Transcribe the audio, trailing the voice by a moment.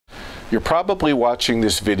You're probably watching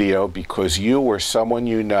this video because you or someone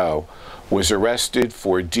you know was arrested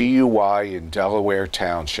for DUI in Delaware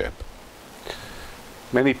Township.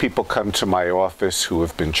 Many people come to my office who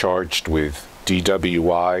have been charged with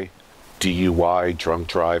DWI, DUI, drunk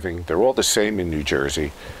driving. They're all the same in New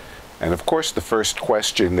Jersey. And of course, the first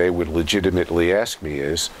question they would legitimately ask me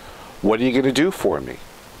is, what are you going to do for me?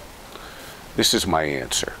 This is my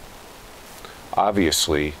answer.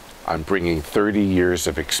 Obviously, I'm bringing 30 years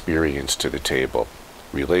of experience to the table,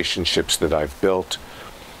 relationships that I've built,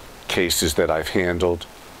 cases that I've handled.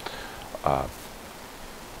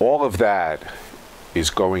 All of that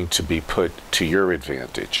is going to be put to your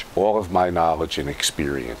advantage, all of my knowledge and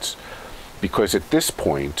experience. Because at this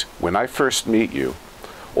point, when I first meet you,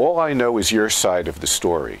 all I know is your side of the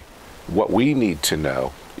story. What we need to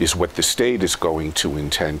know is what the state is going to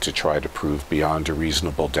intend to try to prove beyond a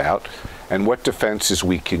reasonable doubt, and what defenses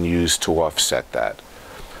we can use to offset that.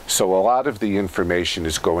 So a lot of the information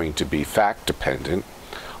is going to be fact-dependent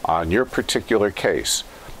on your particular case,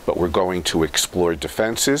 but we're going to explore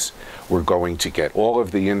defenses. We're going to get all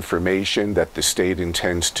of the information that the state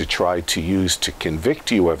intends to try to use to convict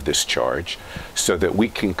you of this charge so that we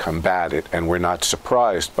can combat it and we're not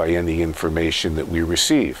surprised by any information that we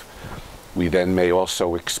receive. We then may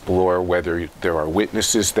also explore whether there are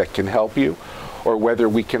witnesses that can help you or whether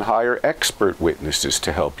we can hire expert witnesses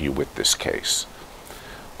to help you with this case.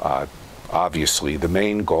 Obviously, the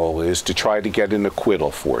main goal is to try to get an acquittal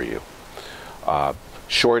for you.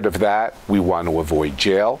 Short of that, we want to avoid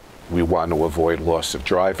jail. We want to avoid loss of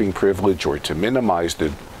driving privilege or to minimize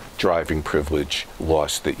the driving privilege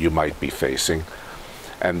loss that you might be facing.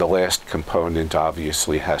 And the last component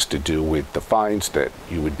obviously has to do with the fines that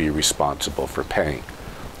you would be responsible for paying.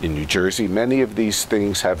 In New Jersey, many of these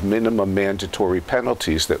things have minimum mandatory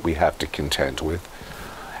penalties that we have to contend with,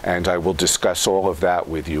 and I will discuss all of that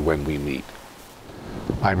with you when we meet.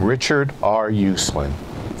 I'm Richard R. Uslan,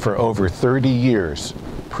 for over 30 years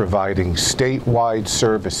providing statewide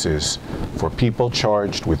services for people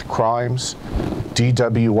charged with crimes,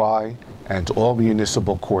 DWI, and all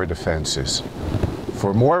municipal court offenses.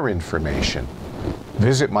 For more information,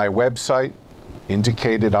 visit my website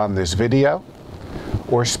indicated on this video,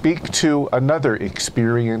 or speak to another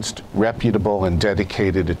experienced, reputable, and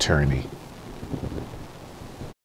dedicated attorney.